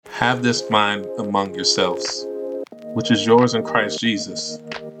Have this mind among yourselves, which is yours in Christ Jesus,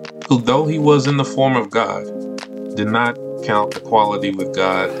 who though he was in the form of God, did not count equality with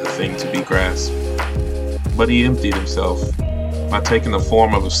God a thing to be grasped, but he emptied himself by taking the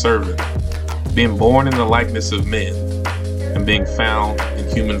form of a servant, being born in the likeness of men, and being found in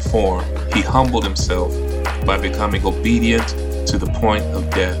human form, he humbled himself by becoming obedient to the point of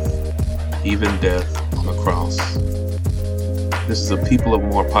death, even death on the cross. This is a People of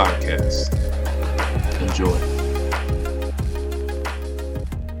More podcast. Enjoy.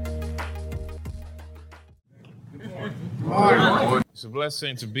 It's a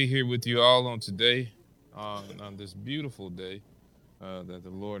blessing to be here with you all on today, on this beautiful day that the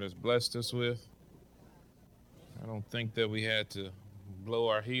Lord has blessed us with. I don't think that we had to blow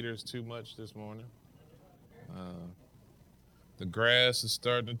our heaters too much this morning. The grass is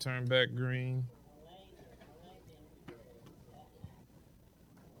starting to turn back green.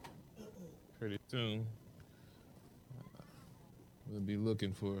 Pretty soon, we'll be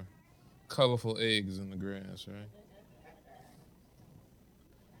looking for colorful eggs in the grass, right?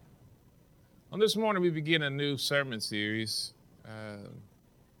 On this morning, we begin a new sermon series.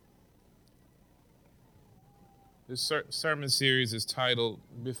 This sermon series is titled,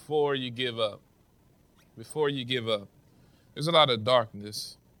 Before You Give Up. Before You Give Up. There's a lot of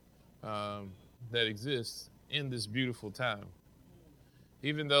darkness that exists in this beautiful time.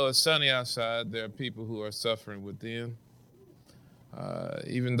 Even though it's sunny outside, there are people who are suffering within.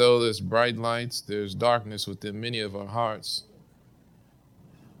 Even though there's bright lights, there's darkness within many of our hearts.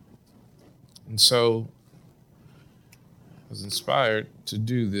 And so I was inspired to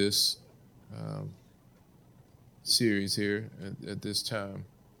do this series here at this time.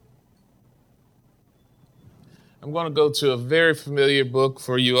 I'm going to go to a very familiar book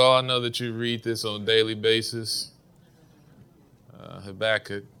for you all. I know that you read this on a daily basis.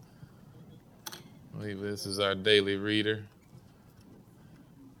 Habakkuk. I believe this is our daily reader.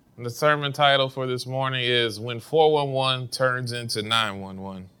 And the sermon title for this morning is When 411 Turns into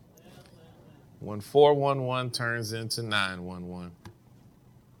 911. When 411 turns into 911.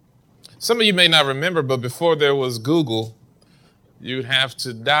 Some of you may not remember, but before there was Google, you'd have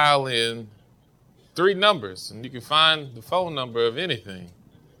to dial in 3 numbers, and you could find the phone number of anything.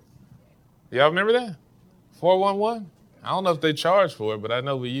 Y'all remember that? 411? I don't know if they charged for it, but I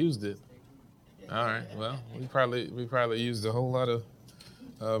know we used it. All right, well, we probably used a whole lot of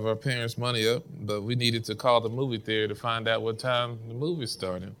our parents' money up, but we needed to call the movie theater to find out what time the movie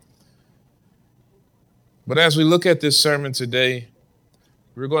started. But as we look at this sermon today,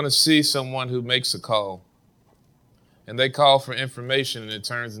 we're going to see someone who makes a call. And they call for information, and it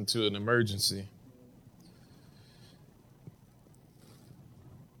turns into an emergency.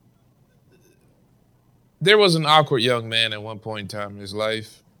 There was an awkward young man at one point in time in his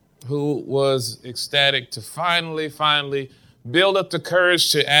life who was ecstatic to finally build up the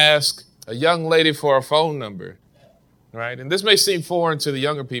courage to ask a young lady for a phone number, right? And this may seem foreign to the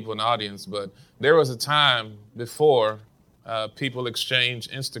younger people in the audience, but there was a time before people exchanged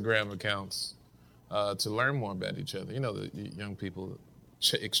Instagram accounts to learn more about each other. You know, the young people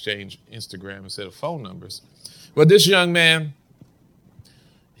exchange Instagram instead of phone numbers. But this young man,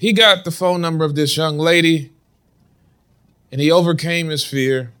 he got the phone number of this young lady, and he overcame his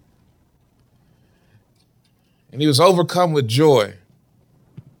fear, and he was overcome with joy,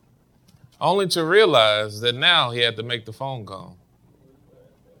 only to realize that now he had to make the phone call.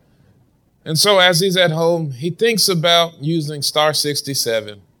 And so as he's at home, he thinks about using star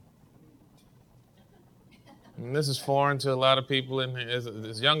 67. And this is foreign to a lot of people, and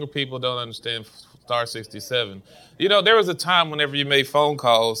as younger people don't understand star 67. You know, there was a time whenever you made phone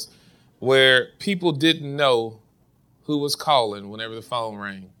calls where people didn't know who was calling whenever the phone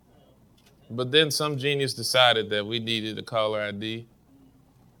rang. But then some genius decided that we needed a caller ID.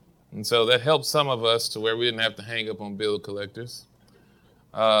 And so that helped some of us to where we didn't have to hang up on bill collectors.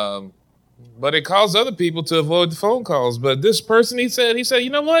 But it caused other people to avoid the phone calls. But this person, he said, you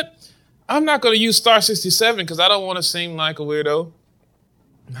know what? I'm not going to use star 67 because I don't want to seem like a weirdo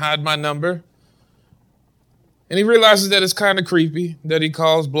and hide my number. And he realizes that it's kind of creepy that he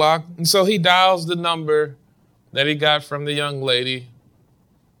calls block. And so he dials the number that he got from the young lady.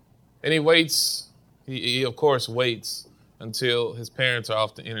 And he waits. He of course waits until his parents are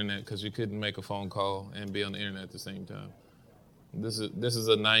off the internet, because you couldn't make a phone call and be on the internet at the same time. This is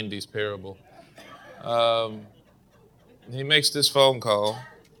a 90s parable. He makes this phone call,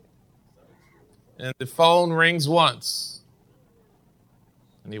 and the phone rings once,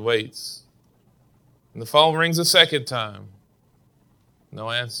 and he waits. And the phone rings a second time.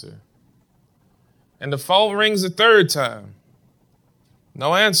 No answer. And the phone rings a third time.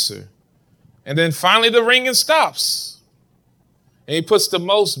 No answer. And then finally the ringing stops. And he puts the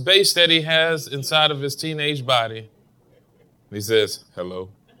most bass that he has inside of his teenage body. He says, hello.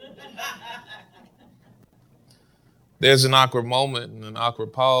 There's an awkward moment and an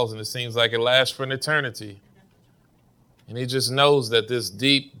awkward pause, and it seems like it lasts for an eternity. And he just knows that this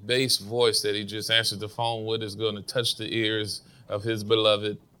deep bass voice that he just answered the phone with is going to touch the ears of his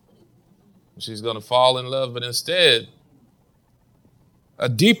beloved. She's going to fall in love, but instead, a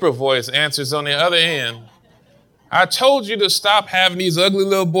deeper voice answers on the other end. I told you to stop having these ugly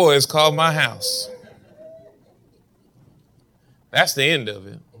little boys call my house. That's the end of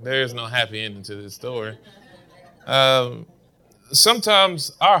it. There is no happy ending to this story.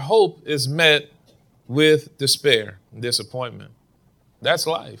 Sometimes our hope is met with despair and disappointment. That's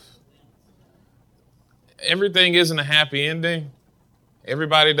life. Everything isn't a happy ending.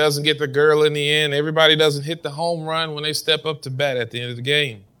 Everybody doesn't get the girl in the end. Everybody doesn't hit the home run when they step up to bat at the end of the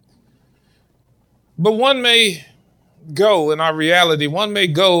game. But one may go, in our reality, one may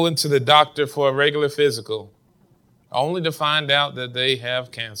go into the doctor for a regular physical, only to find out that they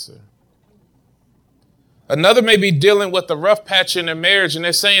have cancer. Another may be dealing with a rough patch in their marriage, and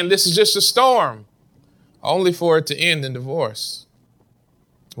they're saying this is just a storm, only for it to end in divorce.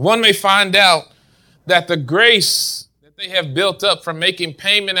 One may find out that the grace that they have built up from making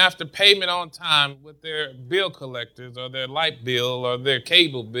payment after payment on time with their bill collectors or their light bill or their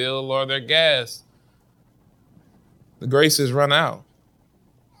cable bill or their gas, the grace has run out.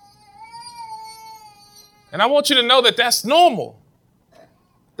 And I want you to know that that's normal.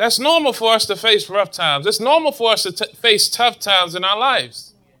 That's normal for us to face rough times. It's normal for us to face tough times in our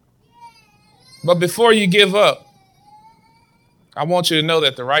lives. But before you give up, I want you to know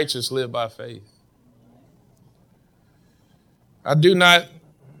that the righteous live by faith. I do not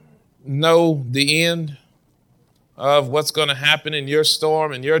know the end of what's going to happen in your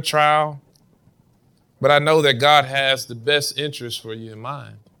storm, in your trial, but I know that God has the best interest for you in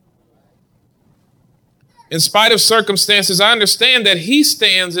mind. In spite of circumstances, I understand that he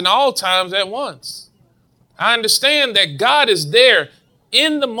stands in all times at once. I understand that God is there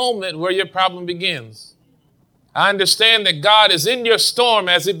in the moment where your problem begins. I understand that God is in your storm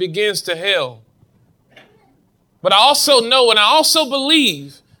as it begins to hail. But I also know and I also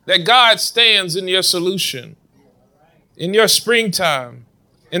believe that God stands in your solution, in your springtime,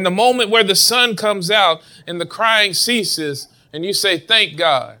 in the moment where the sun comes out and the crying ceases and you say, thank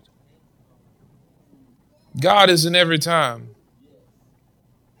God. God is in every time.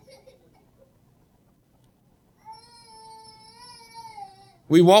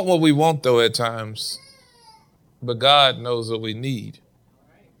 We want what we want, though, at times, but God knows what we need.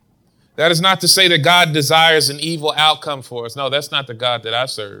 That is not to say that God desires an evil outcome for us. No, that's not the God that I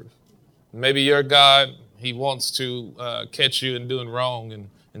serve. Maybe your God, he wants to catch you in doing wrong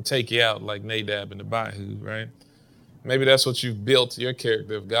and take you out like Nadab and Abihu, right? Maybe that's what you've built your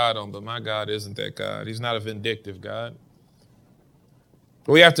character of God on, but my God isn't that God. He's not a vindictive God.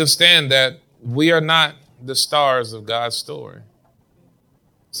 We have to understand that we are not the stars of God's story.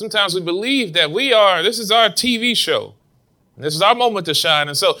 Sometimes we believe that this is our TV show. This is our moment to shine.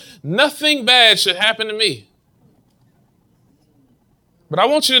 And so nothing bad should happen to me. But I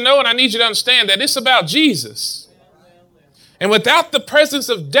want you to know, and I need you to understand that it's about Jesus. And without the presence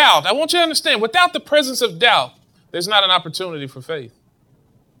of doubt, I want you to understand, without the presence of doubt, there's not an opportunity for faith.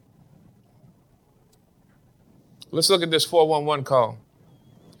 Let's look at this 411 call.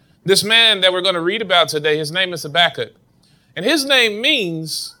 This man that we're going to read about today, his name is Habakkuk. And his name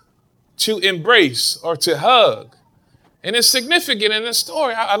means to embrace or to hug. And it's significant in this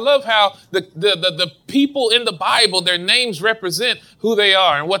story. I love how the people in the Bible, their names represent who they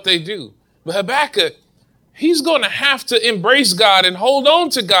are and what they do. But Habakkuk, he's going to have to embrace God and hold on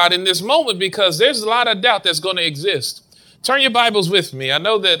to God in this moment because there's a lot of doubt that's going to exist. Turn your Bibles with me. I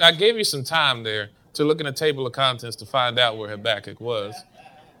know that I gave you some time there to look in the table of contents to find out where Habakkuk was.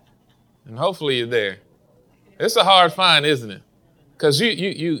 And hopefully you're there. It's a hard find, isn't it? Because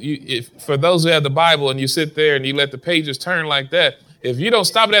if for those who have the Bible and you sit there and you let the pages turn like that, if you don't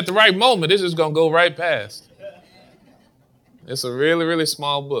stop it at the right moment, it's just going to go right past. It's a really, really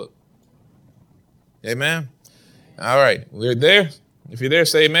small book. Amen. All right. We're there. If you're there,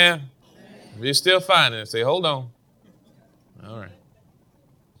 say amen. If you're still finding it, say, hold on. All right.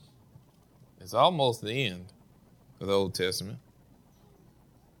 It's almost the end of the Old Testament.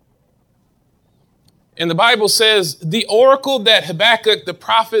 And the Bible says the oracle that Habakkuk the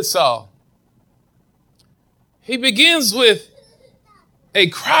prophet saw. He begins with a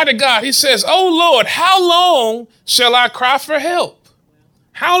cry to God. He says, oh Lord, how long shall I cry for help?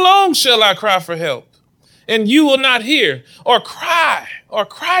 How long shall I cry for help? and you will not hear, or cry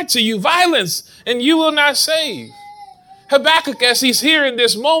to you violence, and you will not save. Habakkuk, as he's here in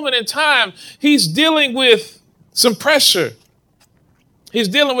this moment in time, he's dealing with some pressure. He's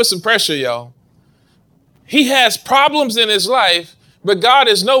dealing with some pressure, y'all. He has problems in his life, but God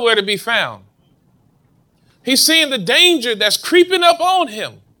is nowhere to be found. He's seeing the danger that's creeping up on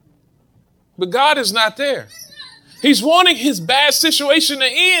him, but God is not there. He's wanting his bad situation to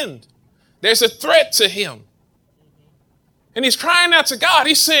end. There's a threat to him. And he's crying out to God.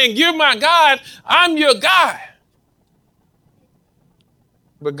 He's saying, you're my God, I'm your guy.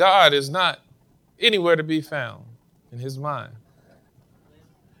 But God is not anywhere to be found in his mind.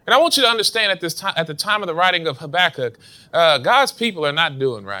 And I want you to understand at the time of the writing of Habakkuk, God's people are not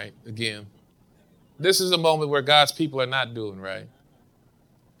doing right again. This is a moment where God's people are not doing right.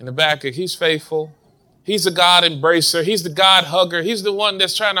 In Habakkuk, he's faithful. He's the God embracer. He's the God hugger. He's the one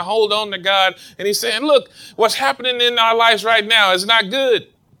that's trying to hold on to God. And he's saying, look, what's happening in our lives right now is not good.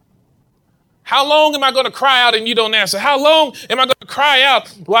 How long am I going to cry out and you don't answer? How long am I going to cry out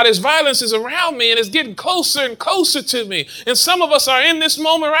while this violence is around me and it's getting closer and closer to me? And some of us are in this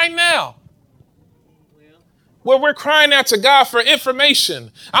moment right now where we're crying out to God for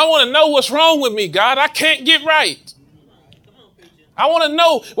information. I want to know what's wrong with me, God. I can't get right. I want to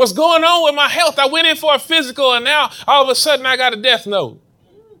know what's going on with my health. I went in for a physical and now all of a sudden I got a death note.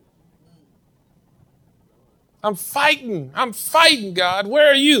 I'm fighting, God. Where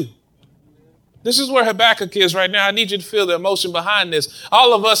are you? This is where Habakkuk is right now. I need you to feel the emotion behind this.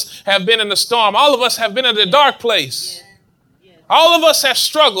 All of us have been in the storm. All of us have been in the dark place. All of us have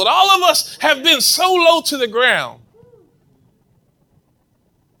struggled. All of us have been so low to the ground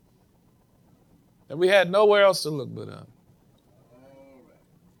that we had nowhere else to look but up.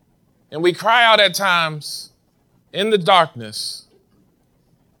 And we cry out at times in the darkness,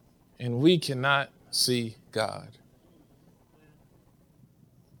 and we cannot see God.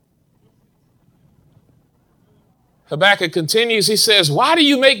 Habakkuk continues, he says, why do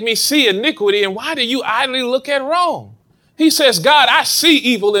you make me see iniquity and why do you idly look at wrong? He says, God, I see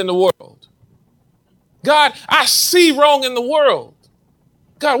evil in the world. God, I see wrong in the world.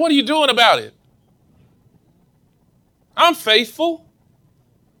 God, what are you doing about it? I'm faithful.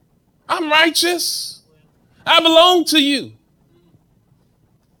 I'm righteous. I belong to you.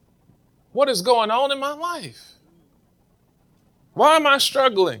 What is going on in my life? Why am I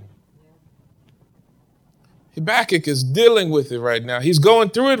struggling? Habakkuk is dealing with it right now. He's going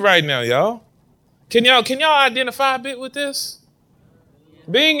through it right now, y'all. Can y'all identify a bit with this?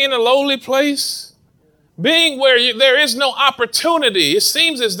 Being in a lowly place, being where there is no opportunity. It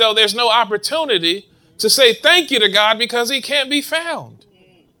seems as though there's no opportunity to say thank you to God because he can't be found.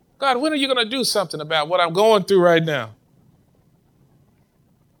 God, when are you going to do something about what I'm going through right now?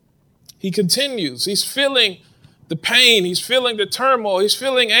 He continues. He's feeling the pain. He's feeling the turmoil. He's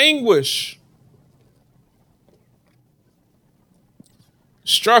feeling anguish.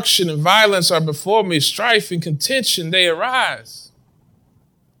 Destruction and violence are before me. Strife and contention, they arise.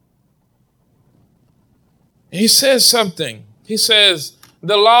 And he says something. He says,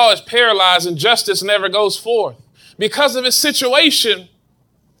 the law is paralyzed and justice never goes forth. Because of his situation,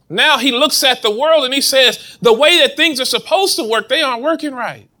 now he looks at the world and he says, the way that things are supposed to work, they aren't working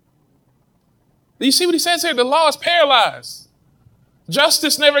right. Do you see what he says here? The law is paralyzed.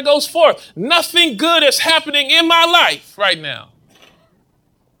 Justice never goes forth. Nothing good is happening in my life right now.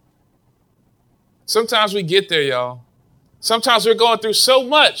 Sometimes we get there, y'all. Sometimes we're going through so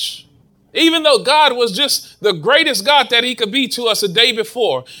much. Even though God was just the greatest God that he could be to us a day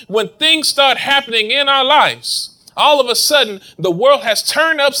before, when things start happening in our lives, all of a sudden the world has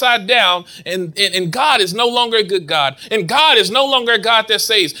turned upside down and God is no longer a good God. And God is no longer a God that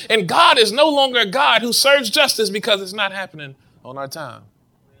saves. And God is no longer a God who serves justice because it's not happening on our time.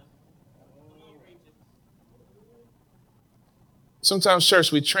 Sometimes,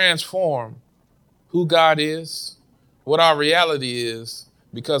 church, we transform who God is, what our reality is,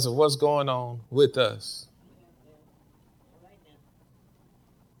 because of what's going on with us.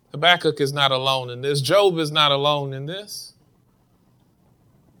 Habakkuk is not alone in this. Job is not alone in this.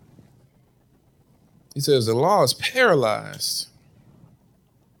 He says the law is paralyzed.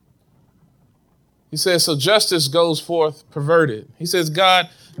 He says, so justice goes forth perverted. He says, God,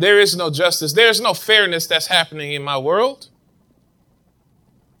 there is no justice. There's no fairness that's happening in my world.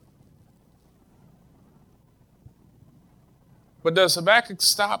 But does Habakkuk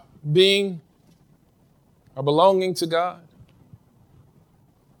stop being or belonging to God?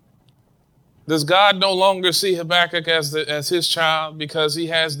 Does God no longer see Habakkuk as his child because he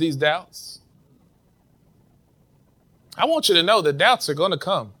has these doubts? I want you to know that doubts are going to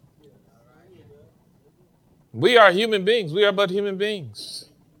come. We are human beings. We are but human beings.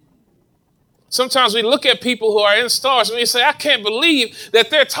 Sometimes we look at people who are in stars and we say, I can't believe that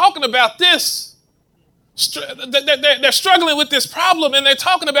they're talking about this. They're struggling with this problem and they're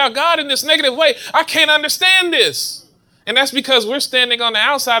talking about God in this negative way. I can't understand this. And that's because we're standing on the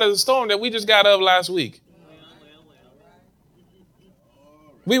outside of the storm that we just got of last week.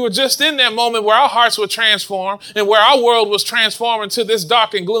 We were just in that moment where our hearts were transformed and where our world was transformed into this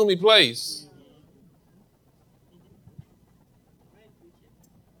dark and gloomy place.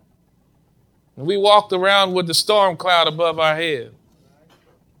 And we walked around with the storm cloud above our head.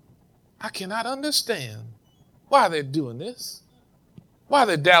 I cannot understand why they're doing this, why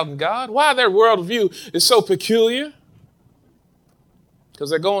they're doubting God, why their worldview is so peculiar. Because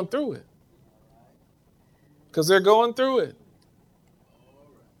they're going through it. Because they're going through it.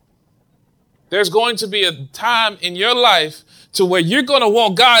 There's going to be a time in your life to where you're going to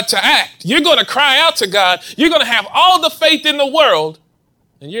want God to act. You're going to cry out to God. You're going to have all the faith in the world,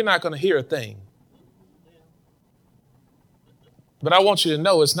 and you're not going to hear a thing. But I want you to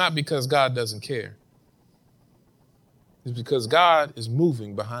know it's not because God doesn't care. It's because God is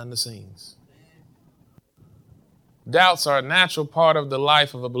moving behind the scenes. Doubts are a natural part of the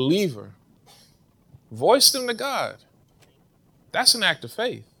life of a believer. Voice them to God. That's an act of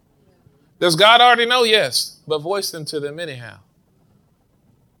faith. Does God already know? Yes, but voice them to them anyhow.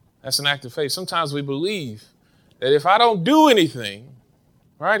 That's an act of faith. Sometimes we believe that if I don't do anything,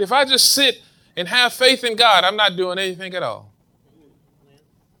 right, if I just sit and have faith in God, I'm not doing anything at all.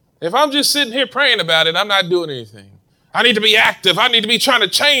 If I'm just sitting here praying about it, I'm not doing anything. I need to be active. I need to be trying to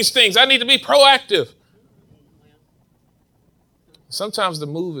change things. I need to be proactive. Sometimes the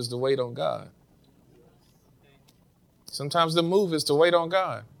move is to wait on God. Sometimes the move is to wait on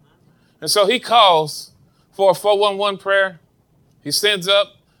God. And so he calls for a 411 prayer. He stands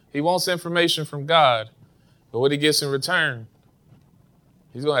up. He wants information from God. But what he gets in return,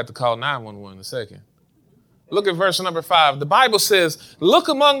 he's going to have to call 911 in a second. Look at verse number 5. The Bible says, look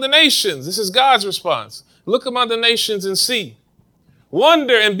among the nations. This is God's response. Look among the nations and see.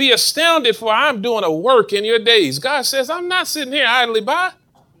 Wonder and be astounded, for I'm doing a work in your days. God says, I'm not sitting here idly by.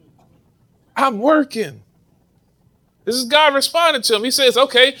 I'm working. This is God responding to him. He says,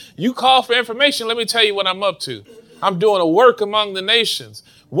 okay, you call for information. Let me tell you what I'm up to. I'm doing a work among the nations.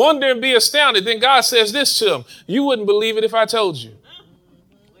 Wonder and be astounded. Then God says this to him. You wouldn't believe it if I told you.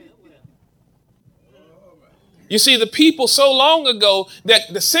 You see, the people so long ago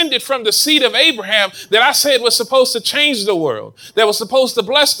that descended from the seed of Abraham that I said was supposed to change the world, that was supposed to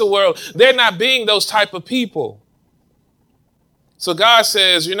bless the world, they're not being those type of people. So God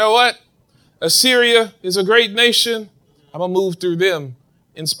says, you know what? Assyria is a great nation. I'm going to move through them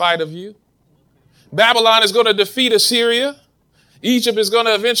in spite of you. Babylon is going to defeat Assyria. Egypt is going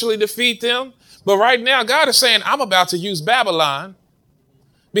to eventually defeat them. But right now, God is saying, I'm about to use Babylon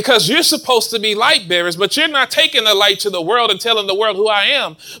because you're supposed to be light bearers, but you're not taking the light to the world and telling the world who I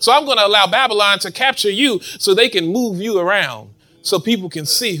am. So I'm going to allow Babylon to capture you so they can move you around so people can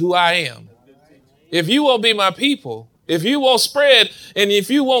see who I am. If you won't be my people, if you won't spread, and if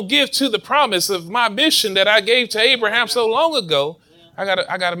you won't give to the promise of my mission that I gave to Abraham so long ago, I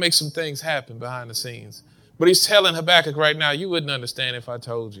gotta make some things happen behind the scenes. But he's telling Habakkuk right now, you wouldn't understand if I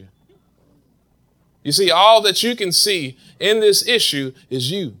told you. You see, all that you can see in this issue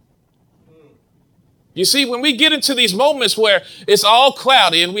is you. You see, when we get into these moments where it's all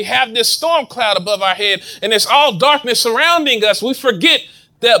cloudy and we have this storm cloud above our head and it's all darkness surrounding us, we forget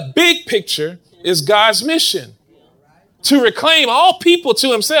the big picture is God's mission to reclaim all people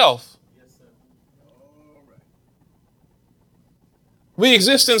to himself. We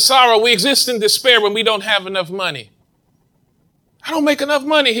exist in sorrow. We exist in despair when we don't have enough money. I don't make enough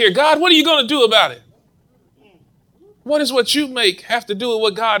money here. God, what are you going to do about it? What does what you make have to do with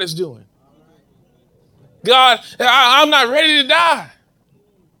what God is doing? God, I'm not ready to die.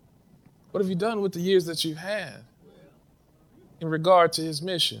 What have you done with the years that you've had in regard to his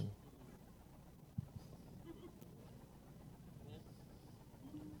mission?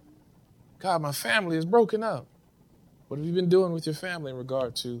 God, my family is broken up. What have you been doing with your family in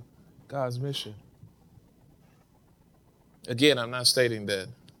regard to God's mission? Again, I'm not stating that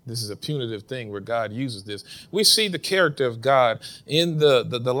this is a punitive thing where God uses this. We see the character of God in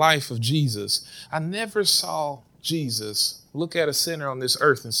the life of Jesus. I never saw Jesus look at a sinner on this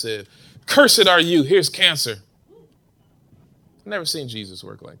earth and said, cursed are you, here's cancer. I've never seen Jesus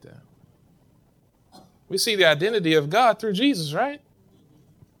work like that. We see the identity of God through Jesus, right?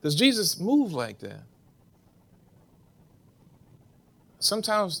 Does Jesus move like that?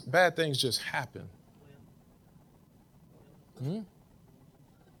 Sometimes bad things just happen.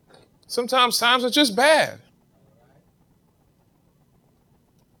 Sometimes times are just bad.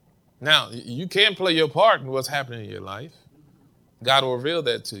 Now, you can play your part in what's happening in your life. God will reveal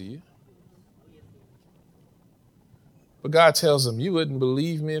that to you. But God tells them, you wouldn't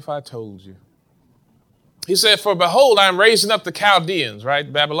believe me if I told you. He said, for behold, I'm raising up the Chaldeans, right?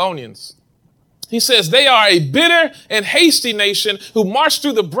 The Babylonians. He says, they are a bitter and hasty nation who march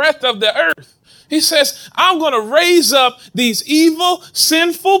through the breadth of the earth. He says, I'm going to raise up these evil,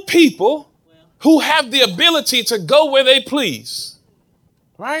 sinful people who have the ability to go where they please,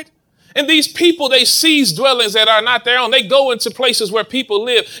 right? And these people, they seize dwellings that are not their own. They go into places where people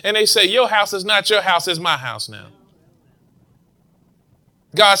live and they say, your house is not your house, it's my house now.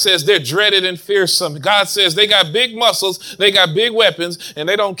 God says they're dreaded and fearsome. God says they got big muscles, they got big weapons, and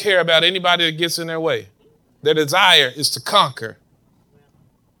they don't care about anybody that gets in their way. Their desire is to conquer.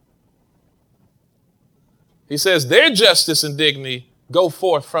 He says their justice and dignity go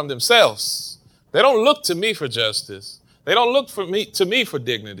forth from themselves. They don't look to me for justice. They don't look to me for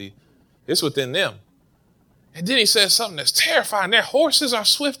dignity. It's within them. And then he says something that's terrifying. Their horses are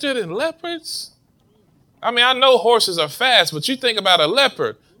swifter than leopards. I mean, I know horses are fast, but you think about a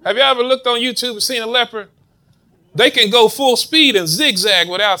leopard. Have you ever looked on YouTube and seen a leopard? They can go full speed and zigzag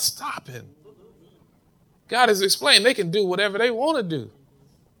without stopping. God has explained they can do whatever they want to do.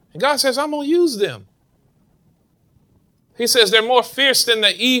 And God says, I'm going to use them. He says they're more fierce than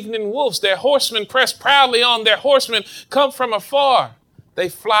the evening wolves. Their horsemen press proudly on. Their horsemen come from afar. They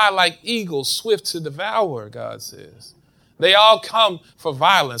fly like eagles, swift to devour, God says. They all come for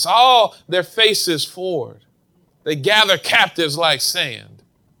violence, all their faces forward. They gather captives like sand.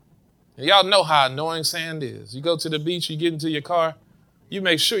 And y'all know how annoying sand is. You go to the beach, you get into your car, you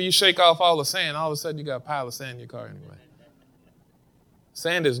make sure you shake off all the sand. All of a sudden, you got a pile of sand in your car anyway.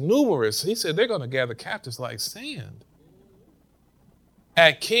 Sand is numerous. He said they're going to gather captives like sand.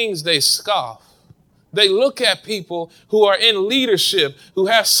 At kings, they scoff. They look at people who are in leadership, who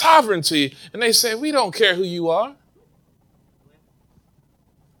have sovereignty, and they say, we don't care who you are.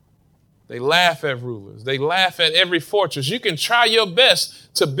 They laugh at rulers. They laugh at every fortress. You can try your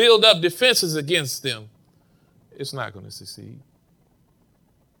best to build up defenses against them. It's not going to succeed.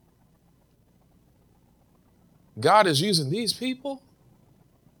 God is using these people.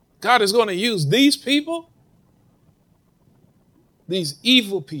 God is going to use these people. These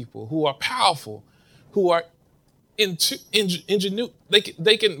evil people who are powerful, who are ingenuity.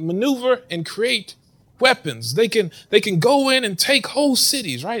 They can maneuver and create weapons. They can go in and take whole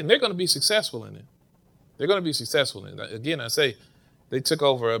cities, right? And they're going to be successful in it. They're going to be successful in it. Again, I say they took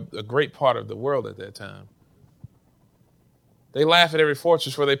over a great part of the world at that time. They laugh at every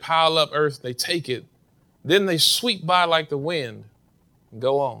fortress where they pile up earth, they take it. Then they sweep by like the wind and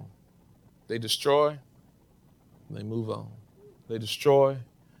go on. They destroy, they move on. They destroy,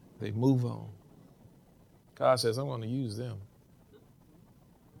 they move on. God says, I'm going to use them.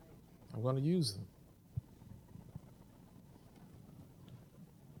 I'm going to use them.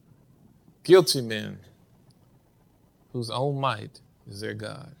 Guilty men whose own might is their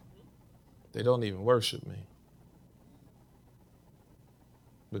God. They don't even worship me.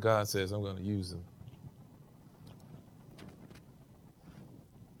 But God says, I'm going to use them.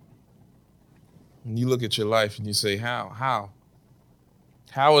 And you look at your life and you say, how?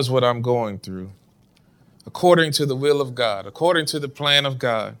 How is what I'm going through, according to the will of God, according to the plan of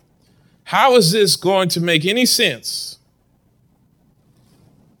God? How is this going to make any sense?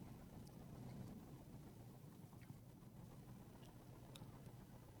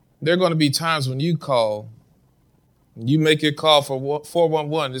 There are going to be times when you call, you make your call for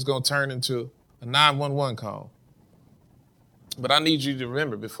 411, it's going to turn into a 911 call. But I need you to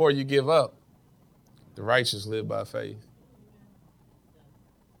remember, before you give up, the righteous live by faith.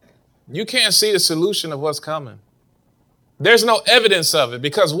 You can't see the solution of what's coming. There's no evidence of it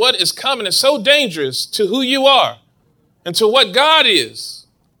because what is coming is so dangerous to who you are and to what God is.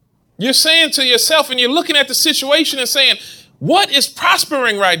 You're saying to yourself and you're looking at the situation and saying, what is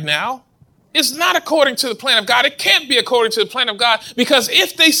prospering right now is not according to the plan of God. It can't be according to the plan of God because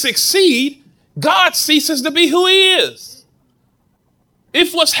if they succeed, God ceases to be who he is.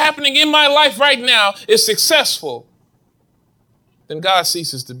 If what's happening in my life right now is successful, then God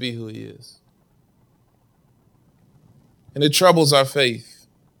ceases to be who he is. And it troubles our faith.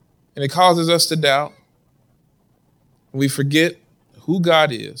 And it causes us to doubt. We forget who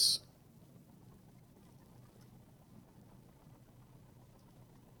God is.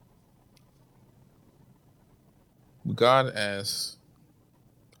 God asks,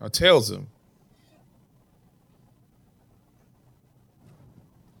 or tells him,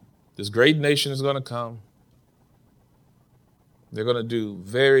 this great nation is going to come. They're going to do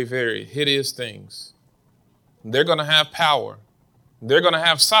very, very hideous things. They're going to have power. They're going to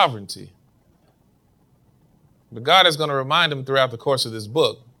have sovereignty. But God is going to remind them throughout the course of this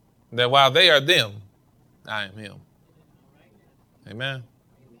book that while they are them, I am him. Amen.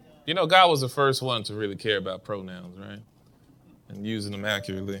 You know, God was the first one to really care about pronouns, right? And using them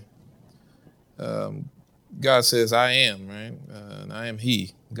accurately. God says, I am, right? And I am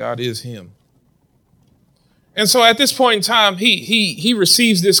he. God is him. And so at this point in time, he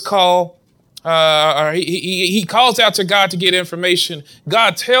receives this call. He calls out to God to get information.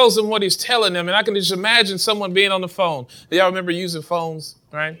 God tells him what he's telling them. And I can just imagine someone being on the phone. Y'all remember using phones,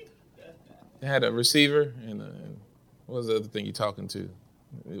 right? They had a receiver and what was the other thing you're talking to?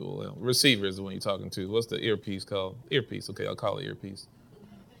 Well, receiver is the one you're talking to. What's the earpiece called? Earpiece. Okay, I'll call it earpiece.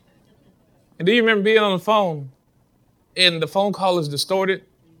 And do you remember being on the phone and the phone call is distorted?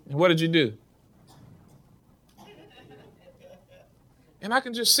 And what did you do? And I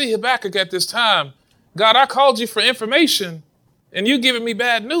can just see Habakkuk at this time. God, I called you for information and you giving me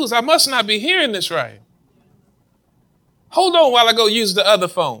bad news. I must not be hearing this right. Hold on while I go use the other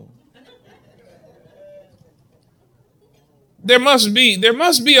phone. There must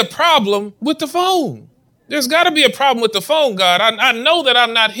be a problem with the phone. There's got to be a problem with the phone, God. I know that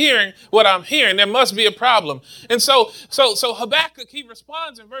I'm not hearing what I'm hearing. There must be a problem. And so Habakkuk, he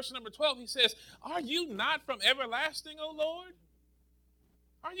responds in verse number 12. He says, are you not from everlasting, O Lord?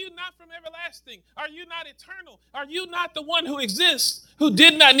 Are you not from everlasting? Are you not eternal? Are you not the one who exists, who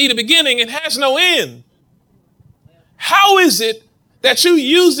did not need a beginning and has no end? How is it that you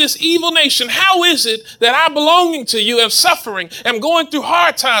use this evil nation? How is it that I, belonging to you, am suffering, am going through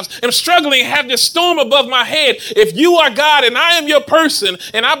hard times, am struggling, have this storm above my head? If you are God and I am your person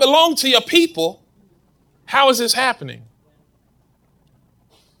and I belong to your people, how is this happening?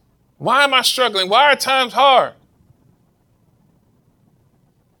 Why am I struggling? Why are times hard?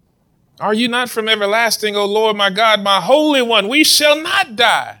 Are you not from everlasting, O Lord, my God, my Holy One? We shall not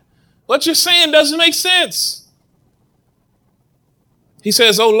die. What you're saying doesn't make sense. He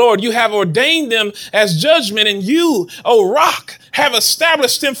says, O Lord, you have ordained them as judgment, and you, O Rock, have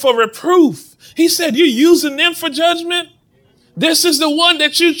established them for reproof. He said, you're using them for judgment? This is the one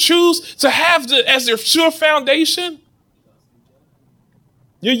that you choose to have as your sure foundation?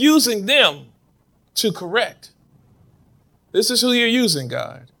 You're using them to correct. This is who you're using,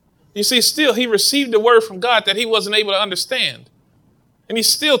 God. You see, still, he received a word from God that he wasn't able to understand. And he's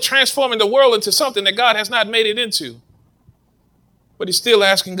still transforming the world into something that God has not made it into. But he's still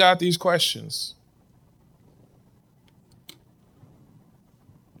asking God these questions.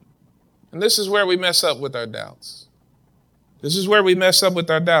 And this is where we mess up with our doubts. This is where we mess up with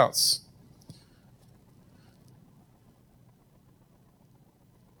our doubts.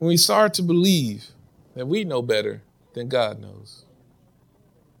 When we start to believe that we know better than God knows.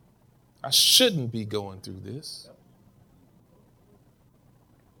 I shouldn't be going through this.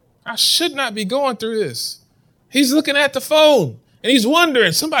 I should not be going through this. He's looking at the phone and he's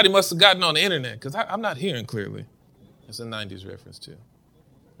wondering, somebody must have gotten on the internet because I'm not hearing clearly. It's a 90s reference too.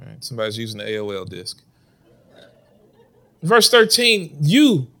 All right, somebody's using the AOL disc. Verse 13,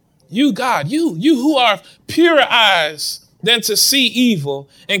 you God, you who are purer eyes than to see evil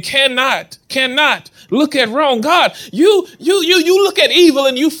and cannot look at wrong. God, you look at evil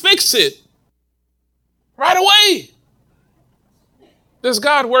and you fix it right away. Does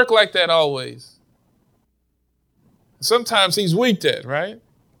God work like that always? Sometimes he's winked at, right?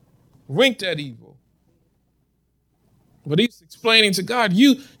 Winked at evil. But he's explaining to God,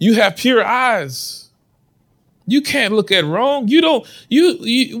 you have pure eyes. You can't look at wrong.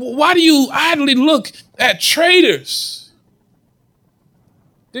 Why do you idly look at traitors?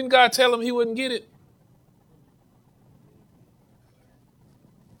 Didn't God tell him he wouldn't get it?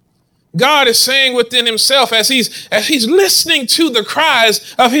 God is saying within himself as he's listening to the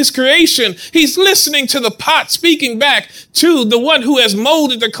cries of his creation, he's listening to the pot speaking back to the one who has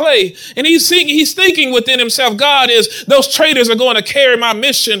molded the clay. And he's thinking within himself, God, those traitors are going to carry my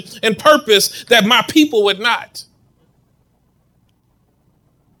mission and purpose that my people would not.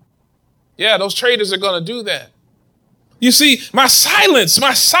 Yeah, those traitors are going to do that. You see, my silence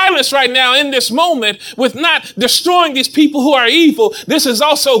right now in this moment with not destroying these people who are evil, this is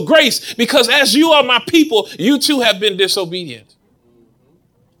also grace because as you are my people, you too have been disobedient.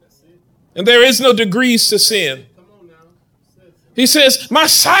 And there is no degrees to sin. He says, my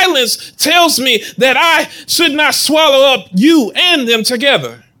silence tells me that I should not swallow up you and them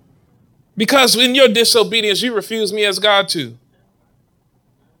together because in your disobedience, you refuse me as God too.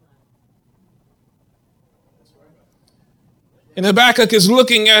 And Habakkuk is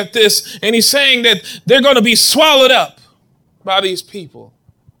looking at this and he's saying that they're going to be swallowed up by these people.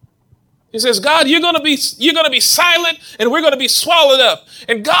 He says, God, you're going to be silent and we're going to be swallowed up.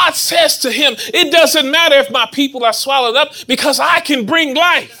 And God says to him, it doesn't matter if my people are swallowed up because I can bring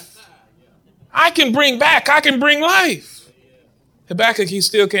life. I can bring life. Habakkuk, he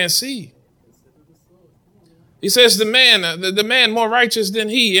still can't see. He says the man more righteous than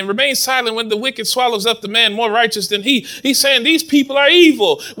he, and remains silent when the wicked swallows up the man more righteous than he. He's saying these people are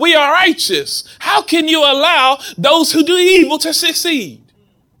evil. We are righteous. How can you allow those who do evil to succeed?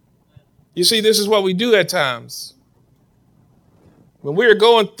 You see, this is what we do at times. When we're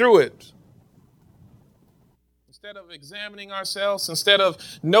going through it, instead of examining ourselves, instead of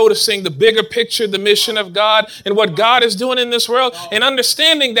noticing the bigger picture, the mission of God and what God is doing in this world, and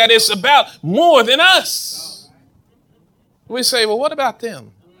understanding that it's about more than us. We say, well, what about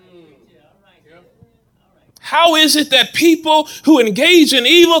them? How is it that people who engage in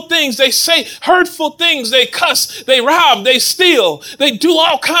evil things, they say hurtful things, they cuss, they rob, they steal, they do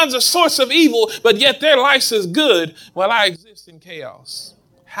all kinds of sorts of evil, but yet their life is good while I exist in chaos?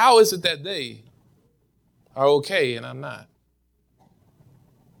 How is it that they are okay and I'm not?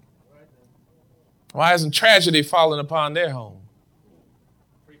 Why hasn't tragedy fallen upon their home?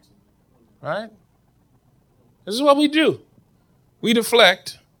 Right? This is what we do. We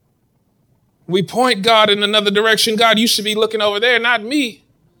deflect. We point God in another direction. God, you should be looking over there, not me.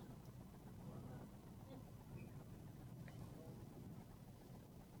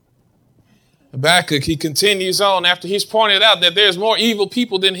 Habakkuk, he continues on after he's pointed out that there's more evil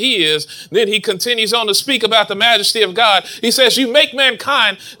people than he is. Then he continues on to speak about the majesty of God. He says, you make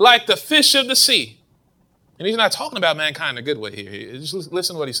mankind like the fish of the sea. And he's not talking about mankind in a good way here. Just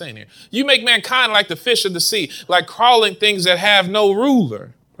listen to what he's saying here. You make mankind like the fish of the sea, like crawling things that have no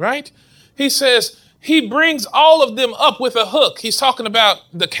ruler, right? He says he brings all of them up with a hook. He's talking about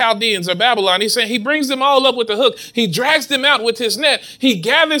the Chaldeans or Babylon. He's saying he brings them all up with a hook. He drags them out with his net. He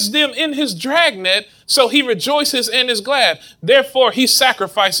gathers them in his drag net, so he rejoices and is glad. Therefore, he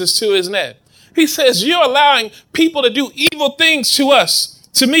sacrifices to his net. He says, you're allowing people to do evil things to us,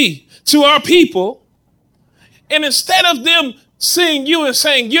 to me, to our people. And instead of them seeing you and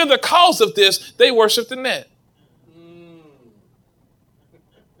saying, you're the cause of this, they worship the net.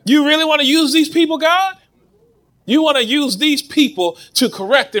 You really want to use these people, God? You want to use these people to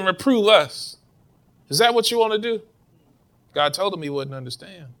correct and reprove us. Is that what you want to do? God told him he wouldn't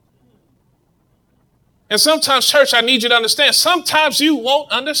understand. And sometimes, church, I need you to understand, sometimes you won't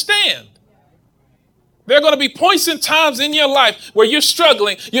understand. There are going to be points and times in your life where you're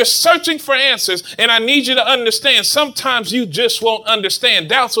struggling, you're searching for answers, and I need you to understand, sometimes you just won't understand.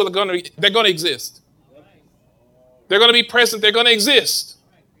 Doubts are going to exist. They're going to be present, they're going to exist.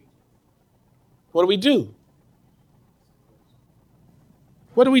 What do we do?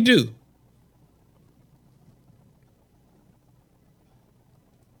 What do we do?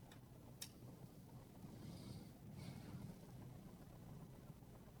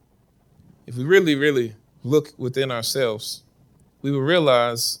 If we really, really look within ourselves, we will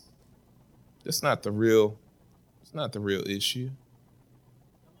realize it's not the real issue.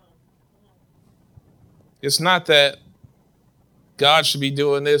 It's not that God should be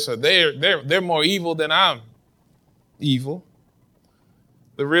doing this or they're more evil than I'm evil.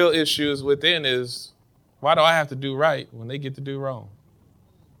 The real issue is within is, why do I have to do right when they get to do wrong?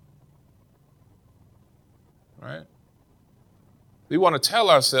 Right? We want to tell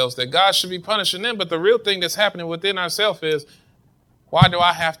ourselves that God should be punishing them, but the real thing that's happening within ourselves is, why do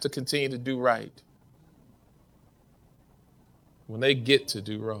I have to continue to do right when they get to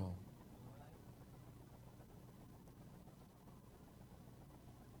do wrong?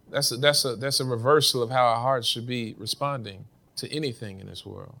 That's a reversal of how our hearts should be responding to anything in this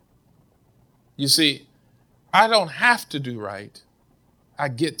world. You see, I don't have to do right. I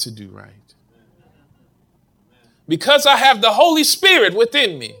get to do right. Because I have the Holy Spirit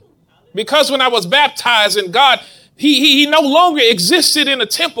within me. Because when I was baptized in God, he no longer existed in a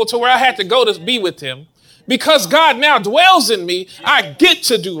temple to where I had to go to be with him. Because God now dwells in me, I get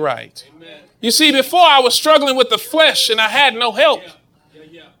to do right. You see, before I was struggling with the flesh and I had no help.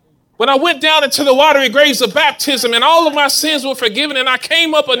 When I went down into the watery graves of baptism and all of my sins were forgiven and I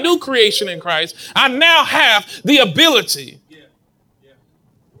came up a new creation in Christ, I now have the ability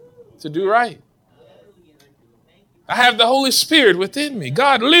to do right. I have the Holy Spirit within me.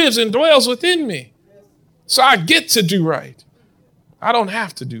 God lives and dwells within me. So I get to do right. I don't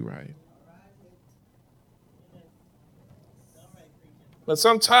have to do right. But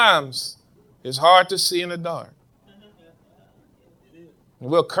sometimes it's hard to see in the dark. And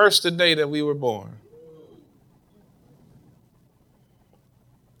we'll curse the day that we were born.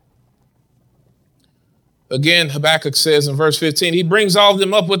 Again, Habakkuk says in verse 15, he brings all of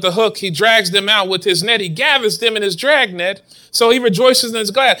them up with the hook. He drags them out with his net. He gathers them in his drag net. So he rejoices and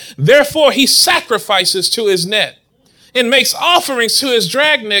is glad. Therefore, he sacrifices to his net and makes offerings to his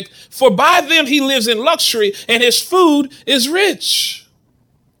drag net. For by them he lives in luxury and his food is rich.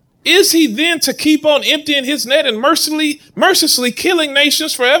 Is he then to keep on emptying his net and mercilessly killing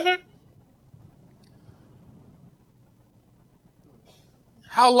nations forever?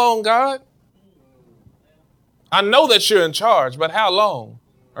 How long, God? I know that you're in charge, but how long?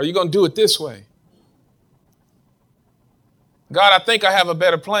 Are you going to do it this way? God, I think I have a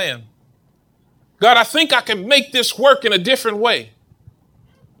better plan. God, I think I can make this work in a different way.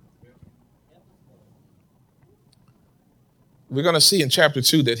 We're going to see in chapter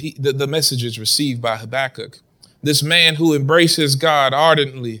 2 that the message is received by Habakkuk. This man who embraces God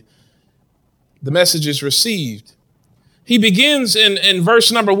ardently, the message is received. He begins in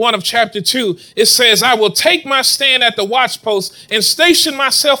verse number 1 of chapter 2. It says, I will take my stand at the watchpost and station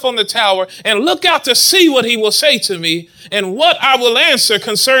myself on the tower and look out to see what he will say to me and what I will answer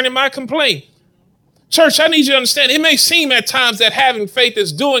concerning my complaint. Church, I need you to understand, it may seem at times that having faith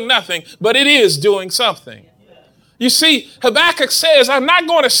is doing nothing, but it is doing something. You see, Habakkuk says, I'm not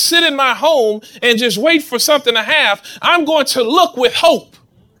going to sit in my home and just wait for something to have. I'm going to look with hope.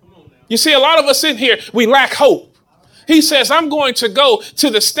 You see, a lot of us in here, we lack hope. He says, I'm going to go to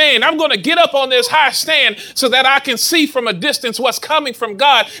the stand. I'm going to get up on this high stand so that I can see from a distance what's coming from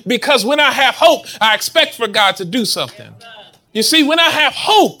God. Because when I have hope, I expect for God to do something. You see, when I have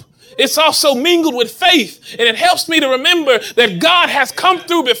hope, it's also mingled with faith, and it helps me to remember that God has come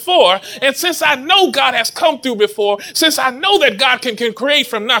through before. And since I know God has come through before, since I know that God can create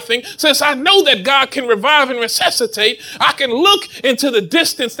from nothing, since I know that God can revive and resuscitate, I can look into the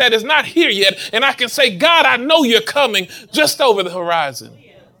distance that is not here yet, and I can say, God, I know you're coming just over the horizon.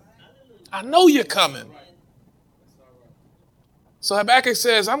 I know you're coming. So Habakkuk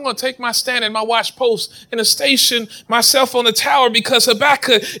says, I'm going to take my stand at my watch post and station myself on the tower because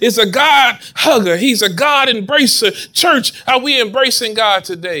Habakkuk is a God hugger. He's a God embracer. Church, are we embracing God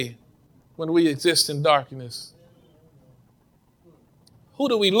today when we exist in darkness? Who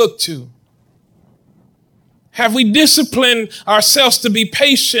do we look to? Have we disciplined ourselves to be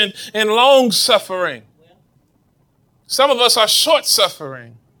patient and long suffering? Some of us are short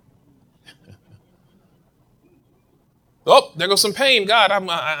suffering. Oh, there goes some pain. God, I'm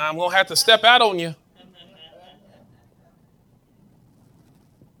going to have to step out on you.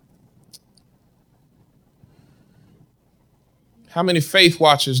 How many faith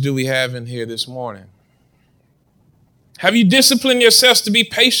watchers do we have in here this morning? Have you disciplined yourselves to be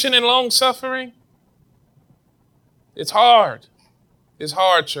patient and long suffering? It's hard. It's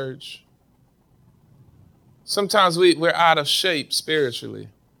hard, church. Sometimes we're out of shape spiritually.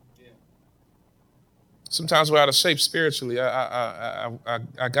 Sometimes we're out of shape spiritually. I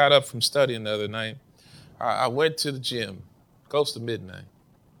got up from studying the other night. I went to the gym, close to midnight.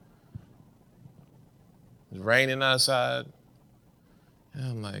 It was raining outside. And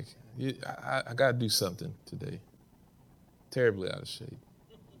I'm like, I got to do something today. Terribly out of shape.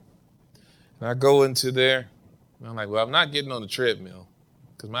 And I go into there. And I'm like, well, I'm not getting on the treadmill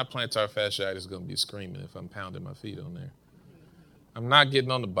because my plantar fasciitis is going to be screaming if I'm pounding my feet on there. I'm not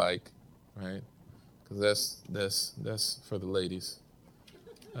getting on the bike, right? Because that's for the ladies.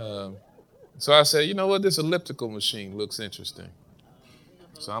 So I said, you know what? This elliptical machine looks interesting.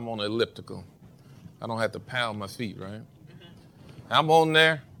 So I'm on the elliptical. I don't have to pound my feet, right? I'm on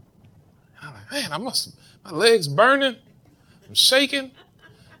there. I'm like, man, my legs burning. I'm shaking.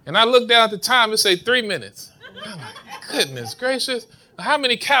 And I look down at the time, it say 3 minutes. I'm like, goodness gracious. How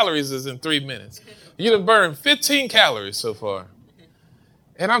many calories is in 3 minutes? You done burned 15 calories so far.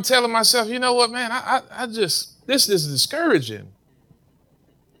 And I'm telling myself, you know what, man, this is discouraging.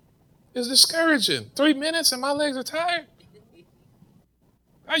 It's discouraging. 3 minutes and my legs are tired.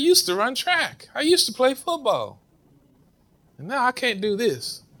 I used to run track. I used to play football. And now I can't do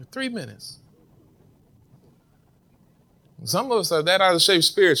this for 3 minutes. Some of us are that out of shape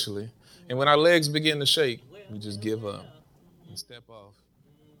spiritually. And when our legs begin to shake, we just give up and step off.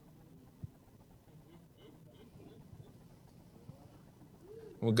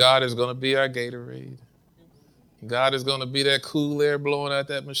 Well, God is going to be our Gatorade. God is going to be that cool air blowing out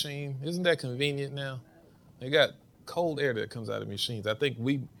that machine. Isn't that convenient now? They got cold air that comes out of machines. I think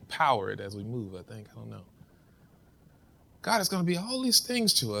we power it as we move, I don't know. God is going to be all these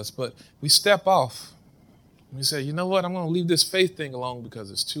things to us, but we step off. We say, you know what? I'm going to leave this faith thing alone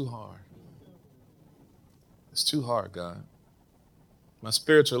because it's too hard. It's too hard, God. My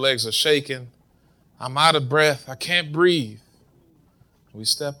spiritual legs are shaking. I'm out of breath. I can't breathe. We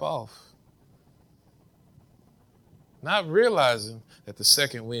step off. not realizing that the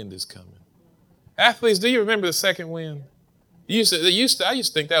second wind is coming. Athletes, do you remember the second wind? I used to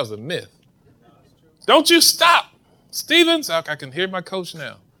think that was a myth. Don't you stop. Stevens, I can hear my coach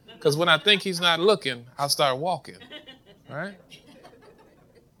now. Because when I think he's not looking, I'll start walking. Right?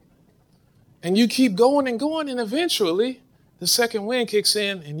 And you keep going and going, and eventually the second wind kicks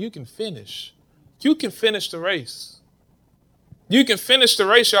in and you can finish. You can finish the race. You can finish the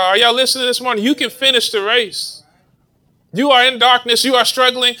race, y'all. Are y'all listening this morning? You can finish the race. You are in darkness. You are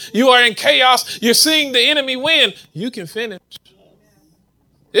struggling. You are in chaos. You're seeing the enemy win. You can finish.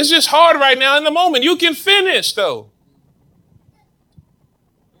 It's just hard right now in the moment. You can finish, though.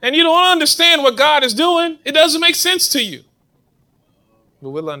 And you don't understand what God is doing. It doesn't make sense to you. But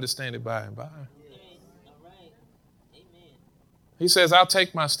we'll understand it by and by. He says, I'll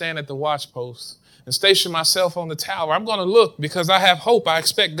take my stand at the watchpost and station myself on the tower. I'm going to look because I have hope. I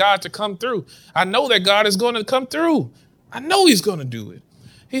expect God to come through. I know that God is going to come through. I know he's going to do it.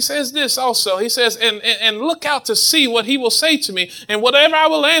 He says this also. He says, and look out to see what he will say to me. And whatever I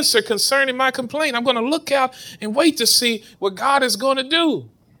will answer concerning my complaint, I'm going to look out and wait to see what God is going to do.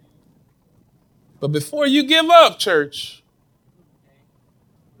 But before you give up, church,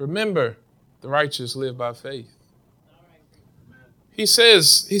 remember, the righteous live by faith. He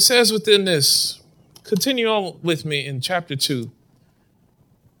says within this, continue on with me in chapter 2.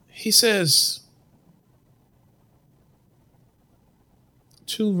 He says,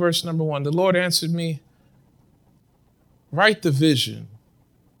 2 verse number 1, the Lord answered me, write the vision,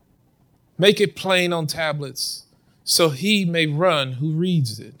 make it plain on tablets, so he may run who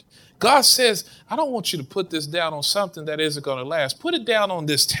reads it. God says, I don't want you to put this down on something that isn't going to last. Put it down on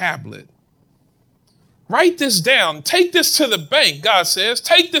this tablet. Write this down. Take this to the bank, God says.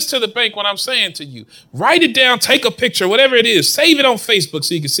 Take this to the bank, what I'm saying to you. Write it down, take a picture, whatever it is. Save it on Facebook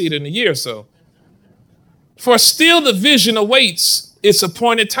so you can see it in a year or so. For still the vision awaits its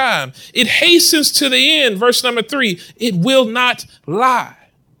appointed time. It hastens to the end. Verse number 3, it will not lie.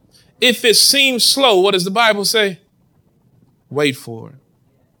 If it seems slow, what does the Bible say? Wait for it.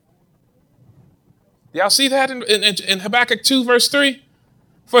 Y'all see that in Habakkuk 2, verse 3?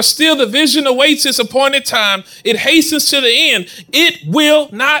 For still the vision awaits its appointed time. It hastens to the end. It will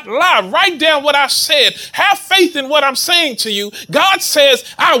not lie. Write down what I said. Have faith in what I'm saying to you. God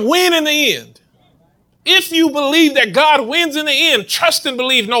says, I win in the end. If you believe that God wins in the end, trust and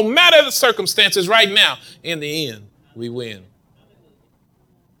believe no matter the circumstances right now, in the end, we win.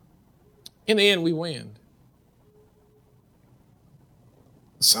 In the end, we win.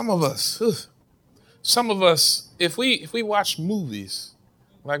 Some of us, if we watch movies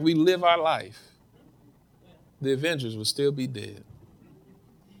like we live our life, the Avengers would still be dead.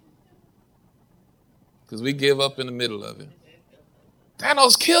 Because we give up in the middle of it.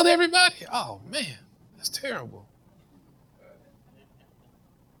 Thanos killed everybody? Oh, man, that's terrible.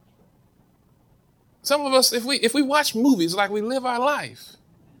 Some of us, if we watch movies like we live our life,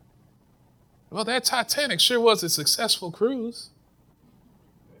 well, that Titanic sure was a successful cruise.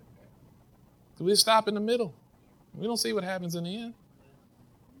 We stop in the middle. We don't see what happens in the end.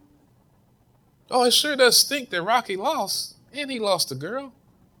 Oh, it sure does stink that Rocky lost, and he lost a girl.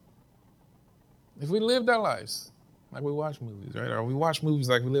 If we lived our lives like we watch movies, right? Or we watch movies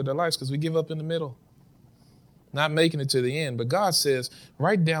like we lived our lives because we give up in the middle, not making it to the end. But God says,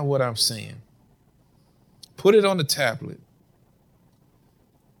 write down what I'm saying. Put it on the tablet.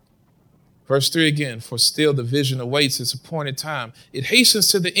 Verse 3 again, for still the vision awaits its appointed time. It hastens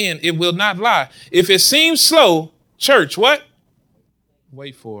to the end. It will not lie. If it seems slow, church, what?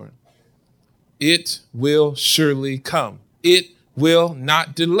 Wait for it. It will surely come. It will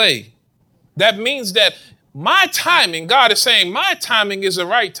not delay. That means that my timing, God is saying, my timing is the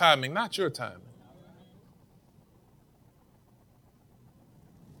right timing, not your timing.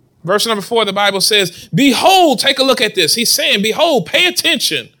 Verse number 4, the Bible says, behold, take a look at this. He's saying, behold, pay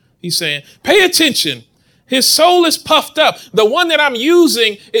attention. He's saying, pay attention. His soul is puffed up. The one that I'm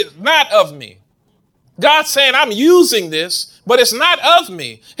using is not of me. God's saying, I'm using this, but it's not of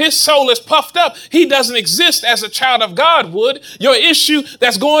me. His soul is puffed up. He doesn't exist as a child of God would. Your issue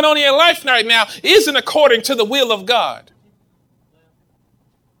that's going on in your life right now isn't according to the will of God.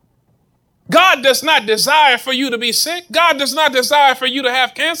 God does not desire for you to be sick. God does not desire for you to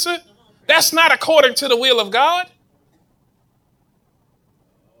have cancer. That's not according to the will of God.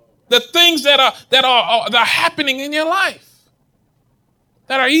 The things that are happening in your life,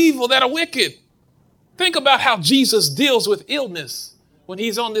 that are evil, that are wicked. Think about how Jesus deals with illness when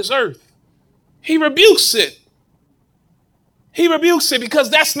he's on this earth. He rebukes it. He rebukes it because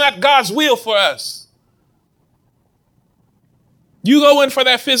that's not God's will for us. You go in for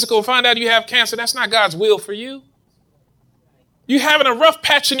that physical, find out you have cancer. That's not God's will for you. You having a rough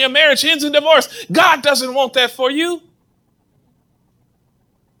patch in your marriage, ends in divorce. God doesn't want that for you.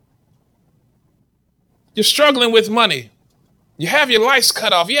 You're struggling with money. You have your lights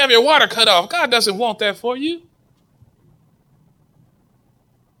cut off. You have your water cut off. God doesn't want that for you.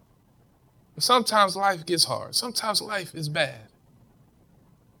 Sometimes life gets hard. Sometimes life is bad.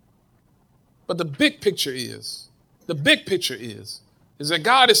 But the big picture is that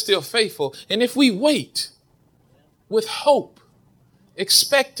God is still faithful. And if we wait with hope,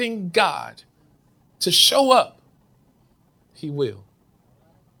 expecting God to show up, he will.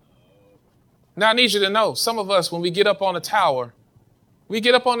 Now, I need you to know, some of us, when we get up on a tower, we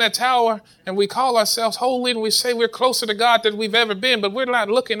get up on that tower and we call ourselves holy and we say we're closer to God than we've ever been, but we're not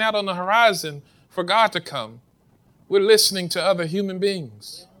looking out on the horizon for God to come. We're listening to other human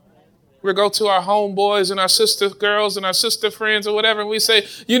beings. We go to our homeboys and our sister girls and our sister friends or whatever, and we say,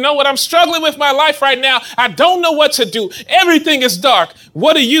 you know what, I'm struggling with my life right now. I don't know what to do. Everything is dark.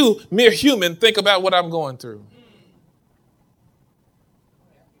 What do you, mere human, think about what I'm going through?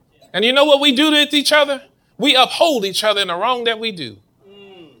 And you know what we do with each other? We uphold each other in the wrong that we do.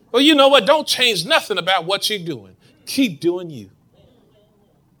 Well, you know what? Don't change nothing about what you're doing. Keep doing you.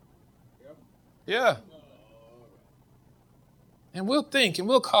 Yeah. And we'll think and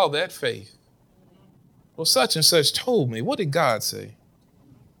we'll call that faith. Well, such and such told me. What did God say?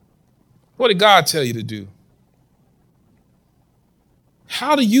 What did God tell you to do?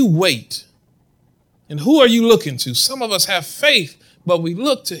 How do you wait? And who are you looking to? Some of us have faith, but we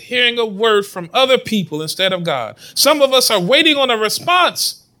look to hearing a word from other people instead of God. Some of us are waiting on a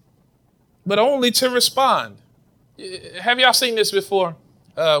response, but only to respond. Have y'all seen this before?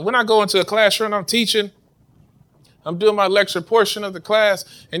 When I go into a classroom, I'm teaching, I'm doing my lecture portion of the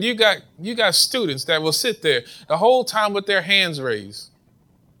class, and you got students that will sit there the whole time with their hands raised,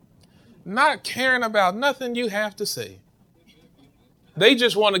 not caring about nothing you have to say. They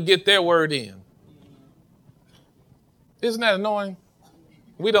just want to get their word in. Isn't that annoying?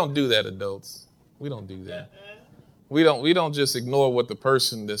 We don't do that, adults. We don't do that. We don't just ignore what the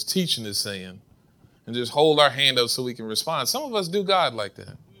person that's teaching is saying and just hold our hand up so we can respond. Some of us do God like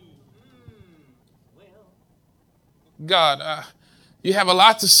that. God, you have a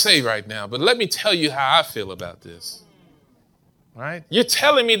lot to say right now, but let me tell you how I feel about this. Right? You're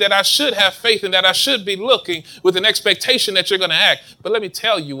telling me that I should have faith and that I should be looking with an expectation that you're going to act. But let me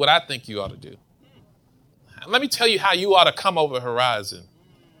tell you what I think you ought to do. Let me tell you how you ought to come over the horizon.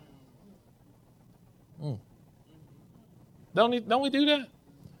 Don't we do that?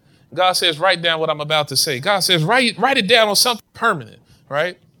 God says, write down what I'm about to say. God says, write it down on something permanent,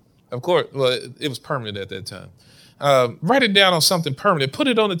 right? Of course, well, it was permanent at that time. Write it down on something permanent. Put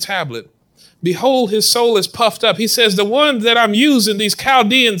it on a tablet. Behold, his soul is puffed up. He says, the ones that I'm using, these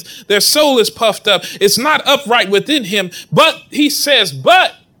Chaldeans, their soul is puffed up. It's not upright within him. But he says,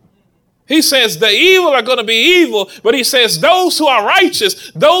 the evil are going to be evil. But he says, those who are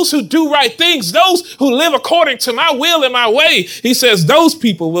righteous, those who do right things, those who live according to my will and my way, he says, those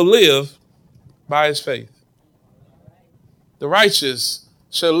people will live by his faith. The righteous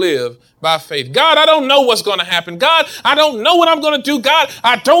shall live by faith. God, I don't know what's going to happen. God, I don't know what I'm going to do. God,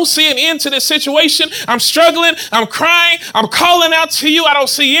 I don't see an end to this situation. I'm struggling. I'm crying. I'm calling out to you. I don't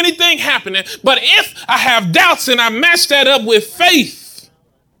see anything happening. But if I have doubts and I match that up with faith,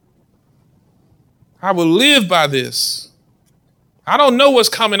 I will live by this. I don't know what's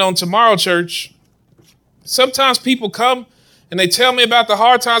coming on tomorrow, church. Sometimes people come and they tell me about the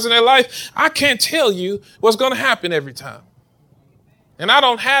hard times in their life. I can't tell you what's going to happen every time. And I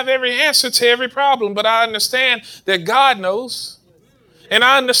don't have every answer to every problem, but I understand that God knows. And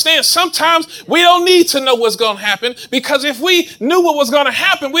I understand sometimes we don't need to know what's going to happen, because if we knew what was going to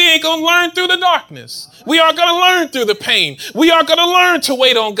happen, we ain't going to learn through the darkness. We are going to learn through the pain. We are going to learn to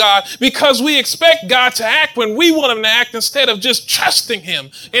wait on God, because we expect God to act when we want him to act, instead of just trusting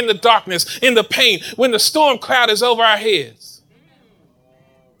him in the darkness, in the pain, when the storm cloud is over our heads.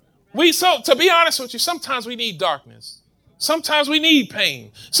 So to be honest with you, sometimes we need darkness. Sometimes we need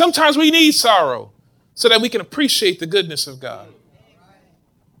pain. Sometimes we need sorrow so that we can appreciate the goodness of God.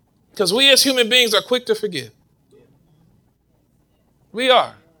 Because we as human beings are quick to forget. We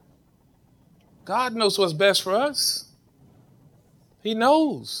are. God knows what's best for us. He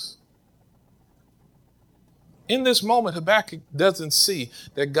knows. In this moment, Habakkuk doesn't see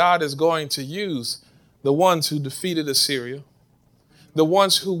that God is going to use the ones who defeated Assyria, the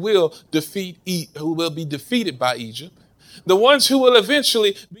ones who will be defeated by Egypt, the ones who will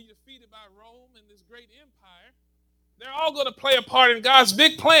eventually be defeated by Rome and this great empire. They're all going to play a part in God's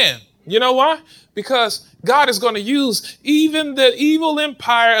big plan. You know why? Because God is going to use even the evil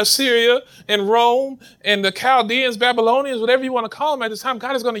empire, Assyria and Rome and the Chaldeans, Babylonians, whatever you want to call them at this time.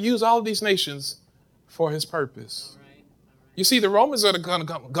 God is going to use all of these nations for his purpose. You see, the Romans are going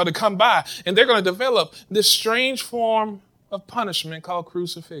to come by and they're going to develop this strange form of punishment called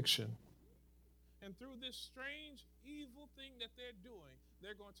crucifixion. And through this strange, evil thing that they're doing,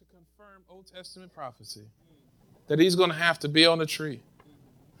 they're going to confirm Old Testament prophecy that he's going to have to be on a tree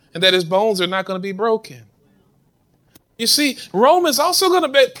and that his bones are not going to be broken. You see, Rome is also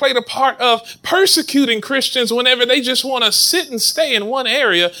going to play the part of persecuting Christians whenever they just want to sit and stay in one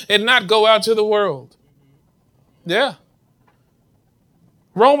area and not go out to the world. Yeah.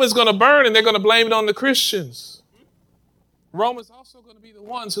 Rome is going to burn and they're going to blame it on the Christians. Rome is also going to be the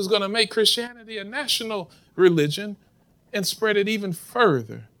ones who's going to make Christianity a national religion and spread it even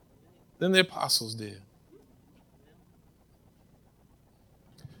further than the apostles did.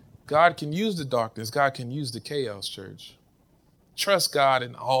 God can use the darkness. God can use the chaos, church. Trust God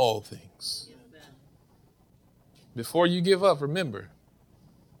in all things. Before you give up, remember,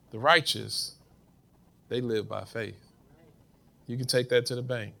 the righteous, they live by faith. You can take that to the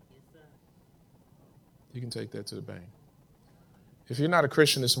bank. You can take that to the bank. If you're not a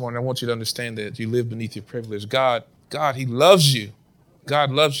Christian this morning, I want you to understand that you live beneath your privilege. God, he loves you.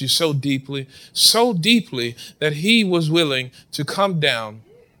 God loves you so deeply that he was willing to come down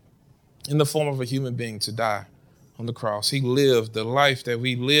in the form of a human being to die on the cross. He lived the life that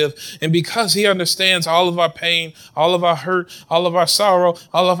we live. And because he understands all of our pain, all of our hurt, all of our sorrow,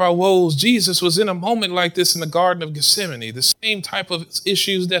 all of our woes, Jesus was in a moment like this in the Garden of Gethsemane, the same type of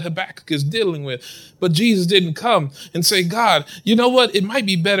issues that Habakkuk is dealing with. But Jesus didn't come and say, God, you know what? It might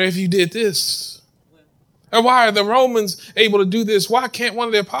be better if you did this. Or why are the Romans able to do this? Why can't one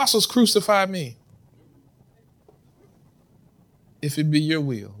of the apostles crucify me? If it be your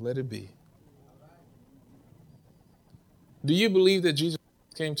will, let it be. Do you believe that Jesus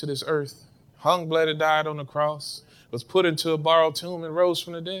came to this earth, hung, bled, and died on the cross, was put into a borrowed tomb and rose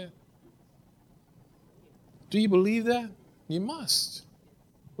from the dead? Do you believe that? You must.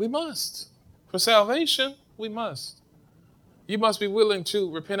 We must. For salvation, we must. You must be willing to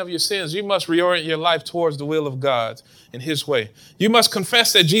repent of your sins. You must reorient your life towards the will of God in his way. You must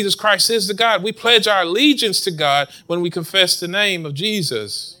confess that Jesus Christ is the God. We pledge our allegiance to God when we confess the name of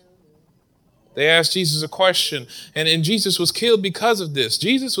Jesus. They asked Jesus a question, and Jesus was killed because of this.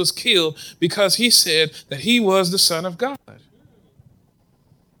 Jesus was killed because he said that he was the Son of God.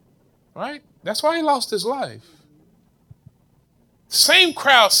 Right? That's why he lost his life. Same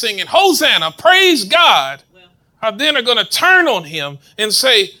crowd singing, Hosanna, praise God, are then going to turn on him and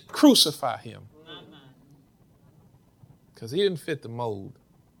say, crucify him. Because he didn't fit the mold.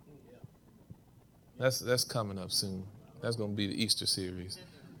 That's coming up soon. That's going to be the Easter series.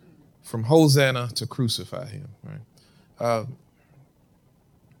 From Hosanna to crucify him. Right?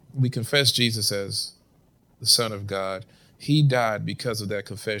 We confess Jesus as the Son of God. He died because of that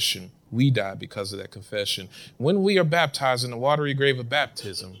confession. We died because of that confession. When we are baptized in the watery grave of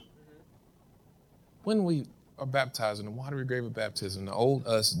baptism, the old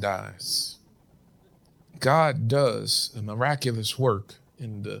us dies. God does a miraculous work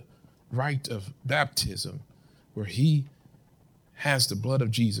in the rite of baptism where he has the blood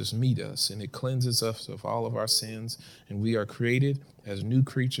of Jesus meet us, and it cleanses us of all of our sins, and we are created as new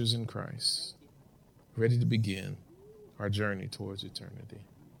creatures in Christ, ready to begin our journey towards eternity.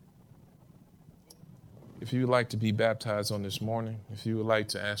 If you would like to be baptized on this morning, if you would like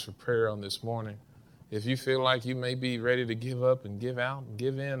to ask for prayer on this morning, if you feel like you may be ready to give up and give out and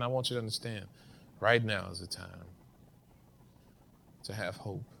give in, I want you to understand, right now is the time to have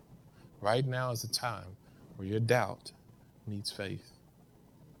hope. Right now is the time where your doubt needs faith.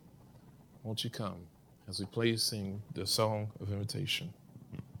 Won't you come as we please sing the song of invitation?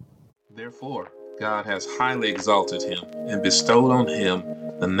 Therefore, God has highly exalted him and bestowed on him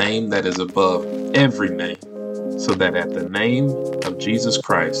the name that is above every name, so that at the name of Jesus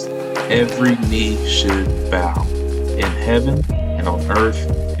Christ, every knee should bow in heaven and on earth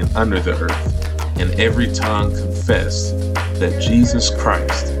and under the earth, and every tongue confess that Jesus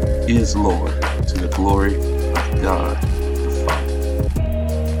Christ is Lord, to the glory of God